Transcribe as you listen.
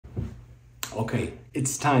Okay,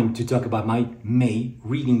 it's time to talk about my May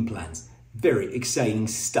reading plans. Very exciting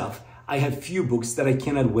stuff. I have few books that I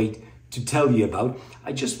cannot wait to tell you about.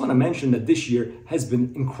 I just want to mention that this year has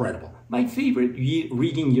been incredible. My favorite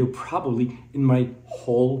reading year probably in my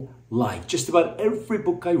whole life. Just about every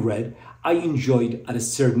book I read, I enjoyed at a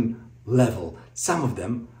certain level. Some of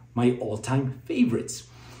them, my all-time favorites.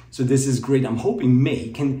 So this is great. I'm hoping May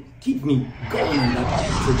can keep me going on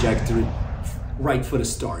that trajectory right for the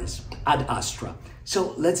stars, ad astra.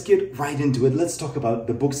 So let's get right into it. Let's talk about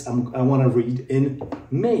the books I want to read in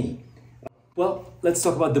May. Well, let's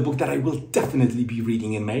talk about the book that I will definitely be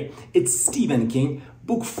reading in May. It's Stephen King,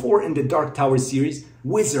 book 4 in the Dark Tower series,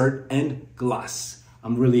 Wizard and Glass.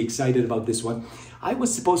 I'm really excited about this one. I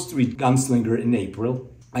was supposed to read Gunslinger in April.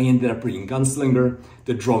 I ended up reading Gunslinger,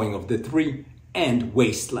 The Drawing of the Three, and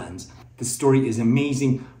Wastelands. The story is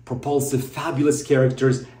amazing, propulsive, fabulous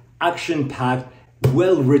characters, action-packed,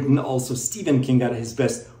 well-written also. Stephen King at his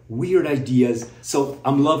best, weird ideas. So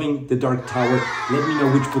I'm loving The Dark Tower. Let me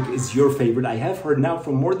know which book is your favorite. I have heard now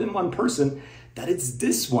from more than one person that it's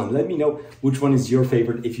this one. Let me know which one is your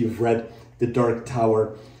favorite if you've read The Dark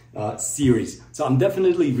Tower series. So I'm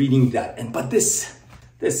definitely reading that. But this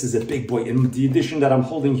is a big boy. In the edition that I'm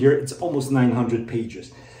holding here, it's almost 900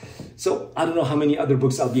 pages. So I don't know how many other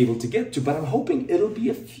books I'll be able to get to, but I'm hoping it'll be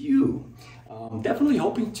a few. I'm definitely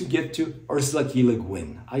hoping to get to Ursula K. Le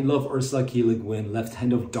Guin. I love Ursula K. Le Guin, Left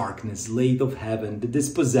Hand of Darkness, Lathe of Heaven, The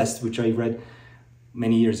Dispossessed, which I read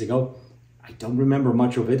many years ago. I don't remember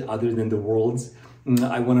much of it other than the worlds.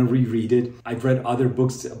 I want to reread it. I've read other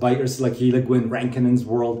books by Ursula K. Le Guin, Rankinen's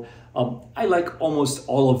World. I like almost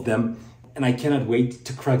all of them, and I cannot wait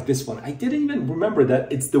to crack this one. I didn't even remember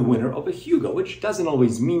that it's the winner of a Hugo, which doesn't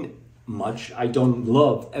always mean much. I don't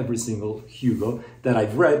love every single Hugo that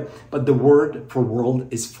I've read, but the word for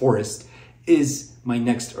world is forest is my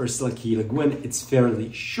next Ursula K. Le Guin. It's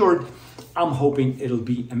fairly short. I'm hoping it'll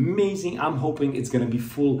be amazing. I'm hoping it's going to be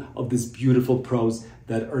full of this beautiful prose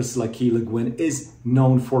that Ursula K. Le Guin is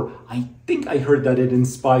known for. I think I heard that it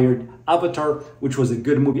inspired Avatar, which was a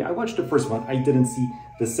good movie. I watched the first one. I didn't see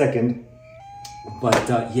the second,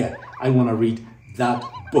 but yeah, I want to read that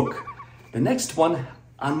book. The next one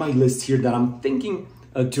on my list here that I'm thinking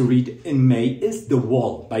to read in May is The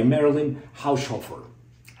Wall by Marlen Hashofer.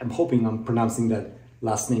 I'm hoping I'm pronouncing that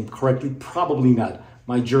last name correctly. Probably not.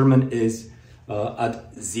 My German is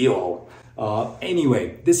at zero.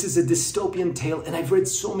 Anyway, this is a dystopian tale, and I've read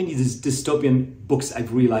so many dystopian books.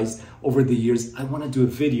 I've realized over the years I want to do a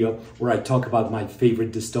video where I talk about my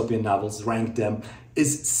favorite dystopian novels, rank them.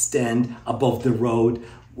 Is Stand Above the Road?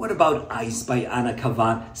 What about Ice by Anna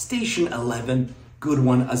Kavan? Station 11, good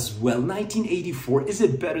one as well. 1984, is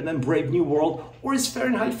it better than Brave New World, or is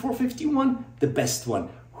Fahrenheit 451 the best one?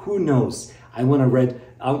 Who knows? I want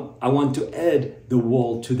to add The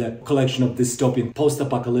Wall to the collection of dystopian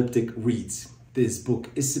post-apocalyptic reads. This book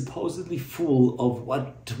is supposedly full of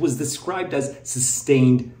what was described as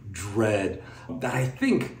sustained dread that I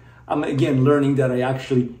think I'm again learning that I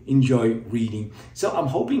actually enjoy reading. So I'm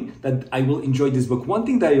hoping that I will enjoy this book. One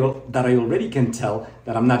thing that I already can tell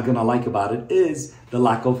that I'm not gonna like about it is the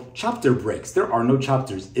lack of chapter breaks. There are no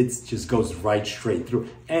chapters. It just goes right straight through,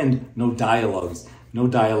 and no dialogues. No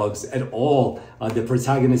dialogues at all. The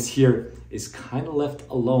protagonist here is kind of left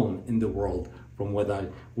alone in the world from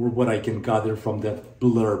what I can gather from the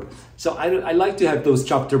blurb. So I like to have those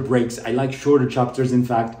chapter breaks. I like shorter chapters, in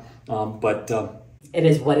fact, but it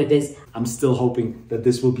is what it is. I'm still hoping that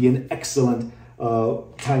this will be an excellent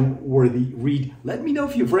time-worthy read. Let me know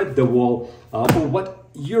if you've read The Wall or what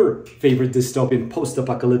your favorite dystopian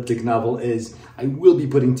post-apocalyptic novel is. I will be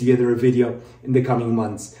putting together a video in the coming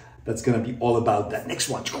months that's going to be all about that. Next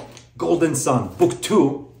one, Golden Sun, book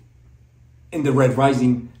 2 in the Red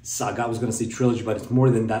Rising saga. I was going to say trilogy, but it's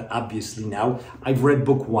more than that, obviously, now. I've read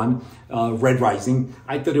book 1, Red Rising.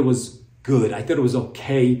 I thought it was good. I thought it was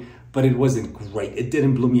okay, but it wasn't great. It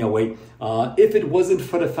didn't blow me away. If it wasn't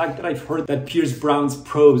for the fact that I've heard that Pierce Brown's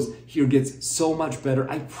prose here gets so much better,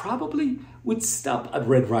 I probably would stop at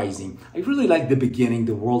Red Rising. I really liked the beginning.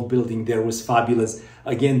 The world building there was fabulous.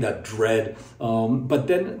 Again, that dread. But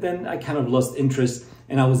then I kind of lost interest,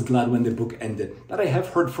 and I was glad when the book ended. But I have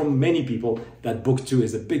heard from many people that book 2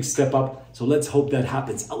 is a big step up. So let's hope that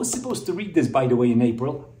happens. I was supposed to read this, by the way, in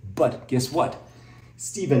April, but guess what?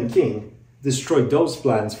 Stephen King destroyed those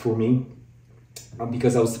plans for me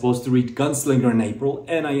because I was supposed to read Gunslinger in April,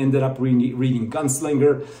 and I ended up reading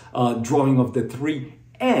Gunslinger, Drawing of the Three,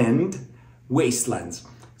 and Wastelands.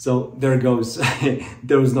 So there goes.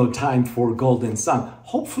 There was no time for Golden Sun.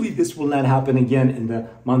 Hopefully this will not happen again in the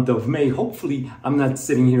month of May. Hopefully I'm not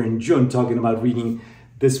sitting here in June talking about reading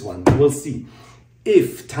this one. We'll see.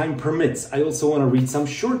 If time permits, I also want to read some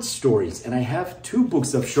short stories, and I have 2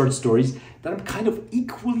 books of short stories that I'm kind of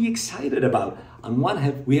equally excited about. On one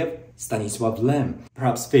hand, we have Stanislaw Lem,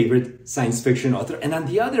 perhaps favorite science fiction author, and on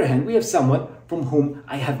the other hand, we have someone from whom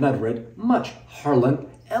I have not read much, Harlan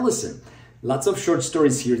Ellison. Lots of short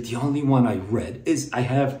stories here. The only one I read is I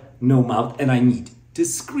Have No Mouth and I Need to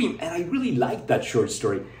Scream, and I really like that short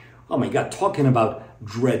story. Oh my God, talking about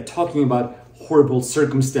dread, talking about horrible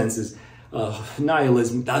circumstances,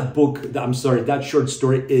 nihilism. That short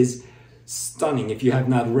story is stunning. If you have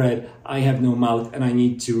not read I Have No Mouth and I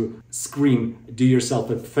Need to Scream, do yourself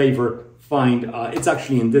a favor. It's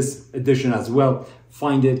actually in this edition as well.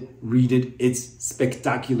 Find it, read it. It's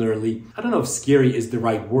spectacularly, I don't know if scary is the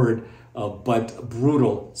right word, but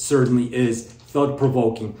brutal certainly is,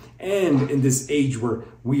 thought-provoking. And in this age where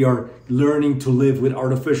we are learning to live with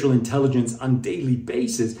artificial intelligence on a daily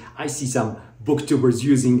basis, I see some booktubers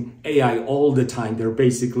using AI all the time. They're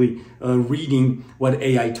basically reading what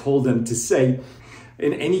AI told them to say.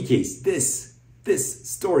 In any case, this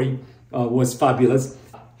story was fabulous.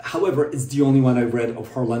 However, it's the only one I read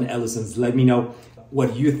of Harlan Ellison's. Let me know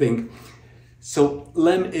what you think. So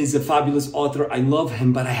Lem is a fabulous author. I love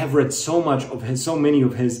him, but I have read so many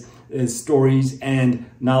of his stories and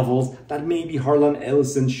novels that maybe Harlan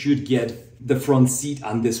Ellison should get the front seat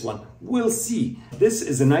on this one. We'll see. This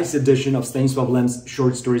is a nice edition of Stanislaw Lem's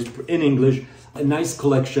short stories in English, a nice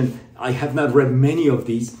collection. I have not read many of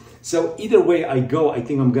these. So either way I go, I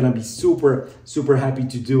think I'm gonna be super happy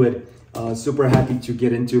to do it. Super happy to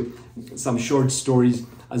get into some short stories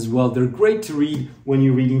as well. They're great to read when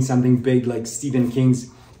you're reading something big like Stephen King's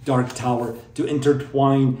Dark Tower, to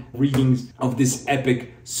intertwine readings of this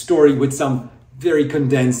epic story with some very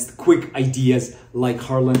condensed, quick ideas like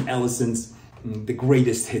Harlan Ellison's The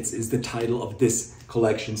Greatest Hits is the title of this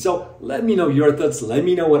collection. So let me know your thoughts. Let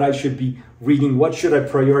me know what I should be reading. What should I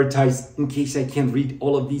prioritize in case I can't read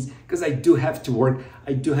all of these? Because I do have to work.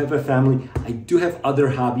 I do have a family. I do have other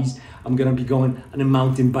hobbies. I'm going to be going on a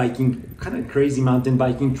mountain biking, kind of crazy mountain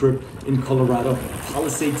biking trip in Colorado.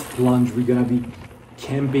 Palisades Plunge. We're going to be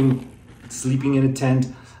camping, sleeping in a tent,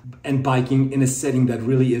 and biking in a setting that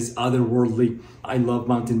really is otherworldly. I love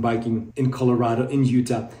mountain biking in Colorado, in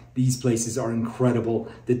Utah. These places are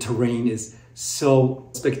incredible. The terrain is so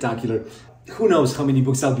spectacular. Who knows how many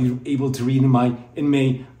books I'll be able to read in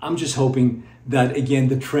May. I'm just hoping that, again,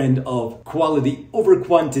 the trend of quality over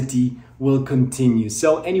quantity will continue.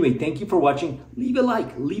 So anyway, thank you for watching. Leave a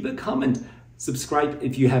like, leave a comment, subscribe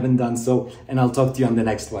if you haven't done so, and I'll talk to you on the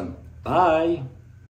next one. Bye.